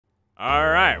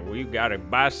Alright, we gotta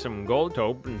buy some gold to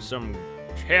open some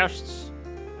chests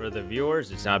for the viewers.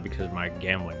 It's not because of my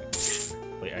gambling.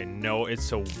 I know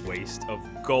it's a waste of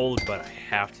gold, but I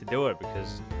have to do it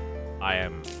because I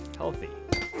am healthy.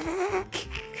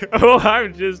 Oh,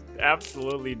 I've just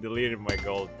absolutely deleted my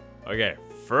gold. Okay,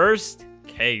 first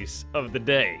case of the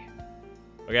day.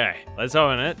 Okay, let's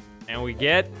open it. And we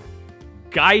get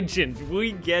Gaijin.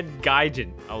 We get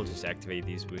Gaijin. I'll just activate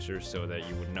these boosters so that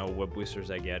you would know what boosters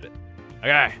I get.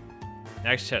 Okay,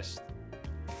 next chest.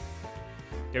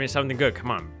 Give me something good, come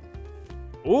on.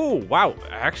 Oh, wow,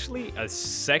 actually a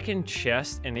second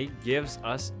chest and it gives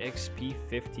us XP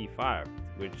 55,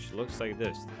 which looks like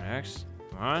this. Next,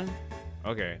 come on.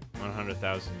 Okay,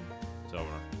 100,000 silver.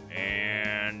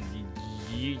 And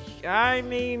I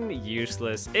mean,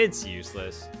 useless. It's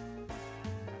useless.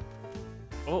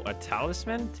 Oh, a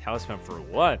talisman? Talisman for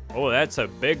what? Oh, that's a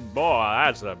big boy.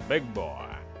 That's a big boy.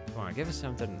 Come on, give us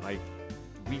something like,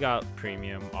 we got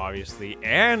premium, obviously.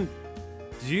 And,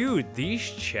 dude,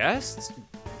 these chests?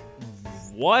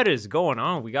 What is going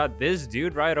on? We got this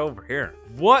dude right over here.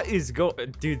 What is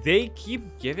do they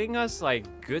keep giving us, like,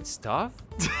 good stuff?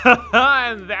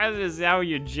 And that is how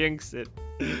you jinx it.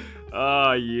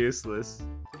 Oh, useless.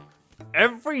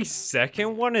 Every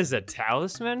second one is a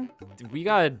talisman? We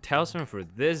got a talisman for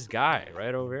this guy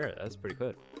right over here. That's pretty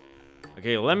good.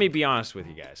 Okay, let me be honest with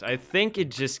you guys. I think it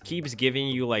just keeps giving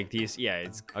you like these. Yeah,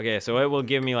 it's okay. So it will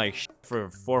give me like for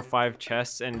 4 or 5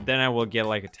 chests, and then I will get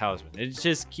like a talisman. It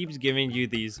just keeps giving you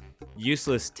these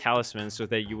useless talismans so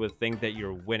that you would think that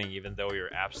you're winning, even though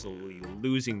you're absolutely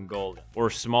losing gold. Or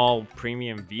small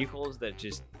premium vehicles that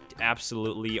just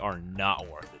absolutely are not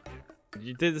worth it.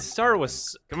 You did the start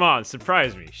was. Come on,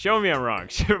 surprise me. Show me I'm wrong.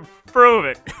 Prove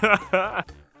it.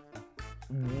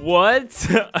 What?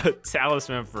 A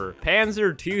talisman for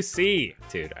Panzer 2C.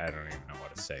 Dude, I don't even know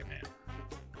what to say, man.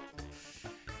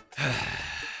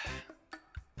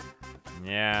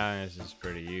 Yeah, this is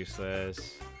pretty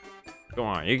useless. Come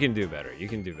on, you can do better. You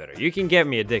can do better. You can get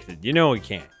me addicted. You know we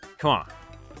can. Come on.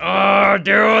 Oh,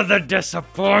 dude, the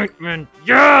disappointment.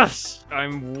 Yes!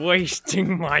 I'm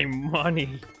wasting my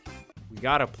money. We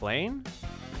got a plane?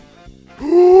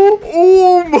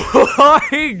 Oh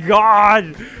my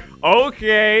god!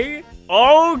 Okay.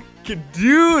 Okay,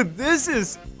 dude, this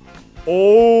is...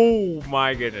 Oh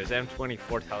my goodness,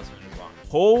 M24 talisman is long.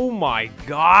 Oh my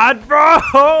god, bro!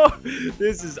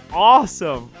 This is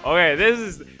awesome. Okay, this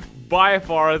is by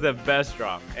far the best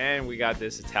drop. And we got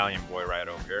this Italian boy right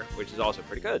over here, which is also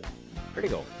pretty good. Pretty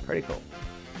cool, pretty cool.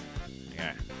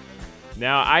 Okay.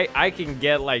 Now, I can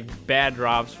get, like, bad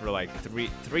drops for, like,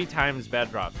 three times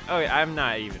bad drops. Oh, I'm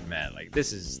not even mad. Like,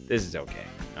 this is okay.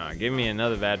 Give me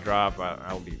another bad drop.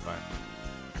 I'll be fine.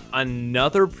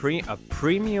 Another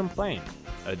premium plane.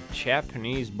 A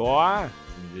Japanese boy.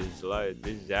 This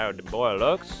is how the boy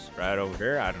looks. Right over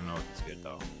here. I don't know if it's good,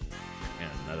 though.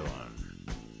 And another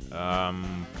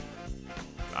one.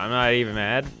 I'm not even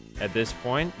mad at this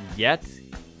point yet.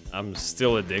 I'm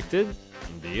still addicted.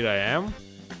 Indeed, I am.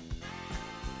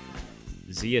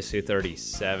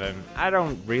 ZSU-37. I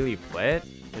don't really play it.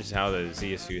 This is how the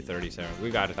ZSU-37. We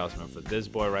got a talisman for this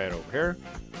boy right over here.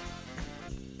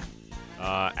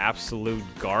 Absolute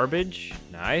garbage.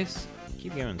 Nice.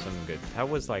 Keep giving something good. That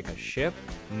was like a ship.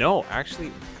 No,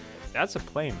 actually, that's a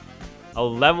plane. A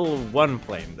level 1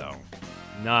 plane, though.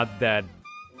 Not that.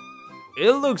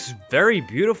 It looks very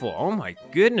beautiful. Oh my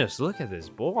goodness, look at this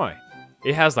boy.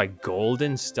 It has like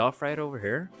golden stuff right over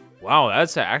here. Wow,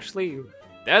 that's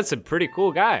a pretty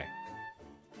cool guy.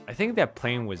 I think that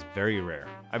plane was very rare.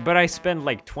 But I spent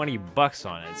like 20 bucks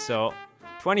on it. So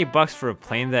 20 bucks for a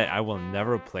plane that I will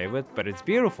never play with, but it's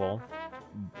beautiful.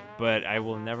 But I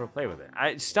will never play with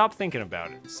it. Stop thinking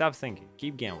about it. Stop thinking.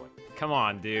 Keep gambling. Come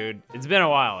on, dude. It's been a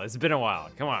while. It's been a while.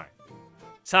 Come on.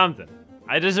 Something.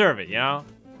 I deserve it, you know?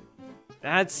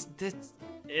 It's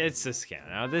a scam.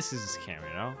 Now this is a scam,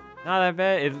 you know? Not that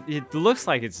bad. It looks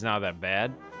like it's not that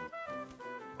bad.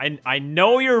 I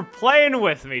know you're playing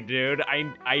with me, dude.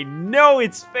 I know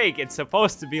it's fake. It's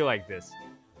supposed to be like this.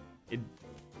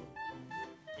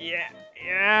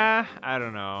 Yeah. I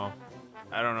don't know.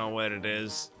 I don't know what it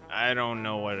is. I don't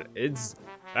know what it's.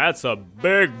 That's a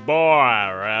big boy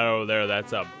right over there.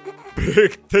 That's a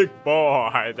big, thick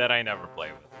boy that I never play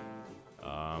with.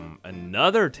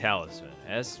 Another talisman.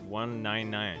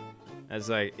 S199. That's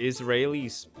like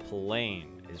Israeli's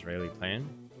plane. Israeli plane?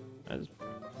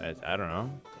 I don't know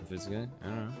if it's good. I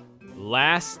don't know.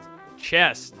 Last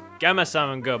chest. Give me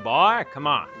something good, boy. Come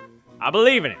on. I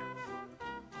believe in it.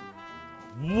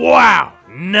 Wow.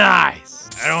 Nice.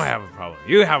 I don't have a problem.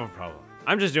 You have a problem.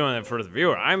 I'm just doing it for the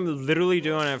viewer. I'm literally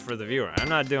doing it for the viewer. I'm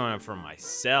not doing it for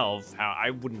myself. How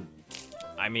I wouldn't,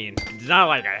 I mean, it's not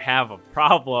like I have a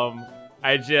problem.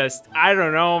 I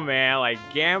don't know, man. Like,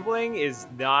 gambling is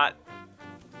not,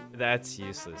 that's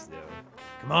useless, dude.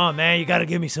 Come on, man. You gotta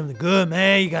give me something good,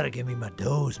 man. You gotta give me my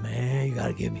dose, man. You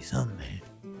gotta give me something, man.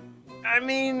 I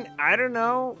mean, I don't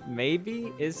know.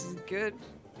 Maybe is good.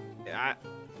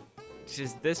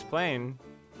 Just this plane.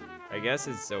 I guess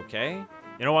it's okay.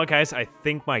 You know what, guys? I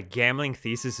think my gambling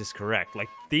thesis is correct. Like,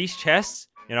 these chests,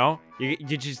 you know, you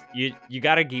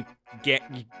gotta keep you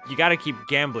gotta keep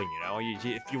gambling. You know,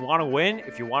 if you want to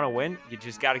win, you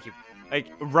just gotta keep. Like,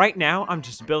 right now, I'm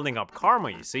just building up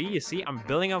karma, you see? I'm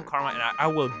building up karma, and I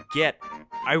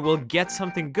will get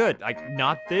something good. Like,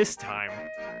 not this time.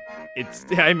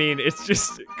 I mean, it's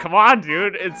just, come on,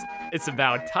 dude. It's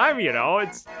about time, you know?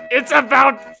 It's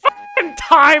about fucking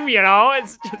time, you know?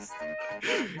 It's just,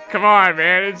 come on,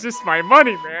 man. It's just my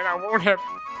money, man. I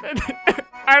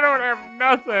don't have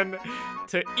nothing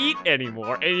to eat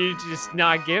anymore, and you just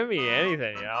not give me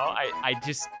anything, you know?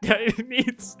 It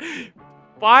needs...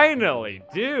 Finally,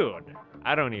 dude!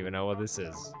 I don't even know what this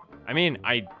is. I mean,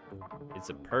 it's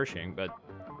a Pershing, but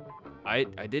I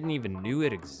didn't even knew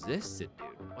it existed, dude.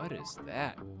 What is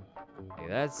that? Hey,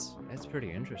 that's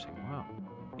pretty interesting. Wow.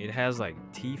 It has like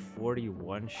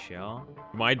T-41 shell.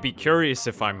 You might be curious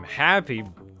if I'm happy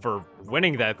for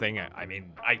winning that thing. I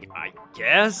mean, I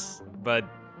guess, but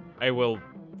I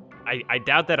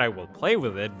doubt that I will play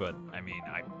with it, but I mean,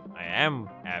 I am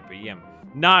happy. I'm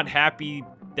not happy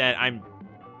that I'm...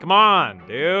 Come on,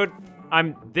 dude.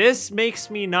 This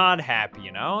makes me not happy,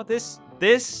 you know? This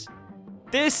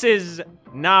is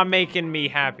not making me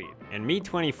happy. And me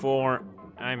 24,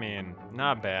 I mean,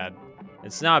 not bad.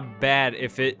 It's not bad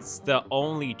if it's the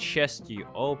only chest you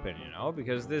open, you know?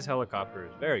 Because this helicopter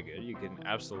is very good. You can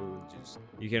absolutely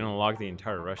you can unlock the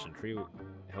entire Russian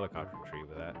helicopter tree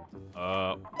with that.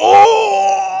 Oh!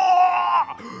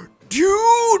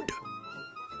 Dude!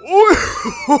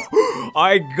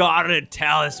 I got a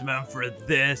talisman for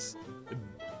this.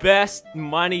 Best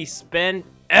money spent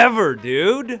ever,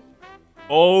 dude.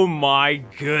 Oh my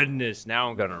goodness. Now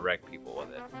I'm gonna wreck people with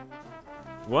it.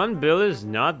 1 bill is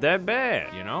not that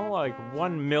bad, you know? Like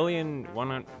 1,100,000.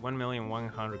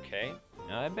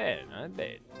 Not that bad, not that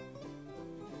bad.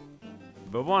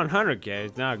 But 100K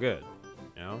is not good,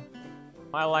 you know?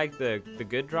 I like the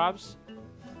good drops.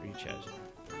 3 chests.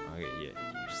 Okay, yeah,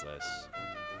 useless.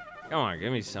 Come on,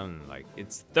 give me something like,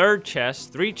 it's 3rd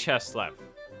chest, 3 chests left.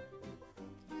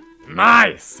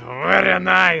 Nice, very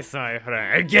nice, my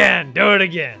friend. Again, do it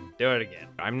again, do it again.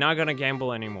 I'm not gonna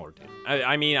gamble anymore, dude.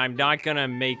 I mean, I'm not gonna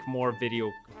make more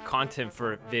video content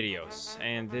for videos,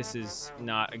 and this is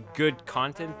not a good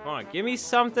content. Come on, give me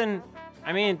something.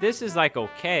 I mean, this is like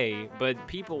okay, but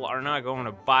people are not going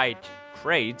to buy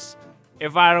crates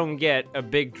if I don't get a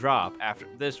big drop after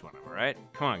this one, all right?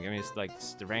 Come on, give me like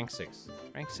the rank 6.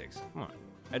 Rank 6, come on.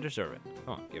 I deserve it.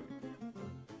 Come on, give me.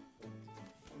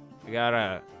 We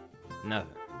got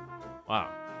nothing. Wow.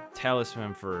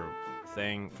 Talisman for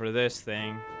this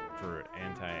thing, for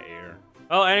anti-air.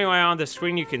 Well, anyway, on the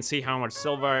screen you can see how much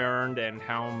silver I earned and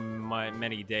how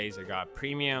many days I got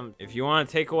premium. If you want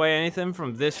to take away anything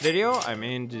from this video, I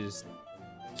mean, just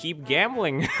keep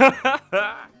gambling.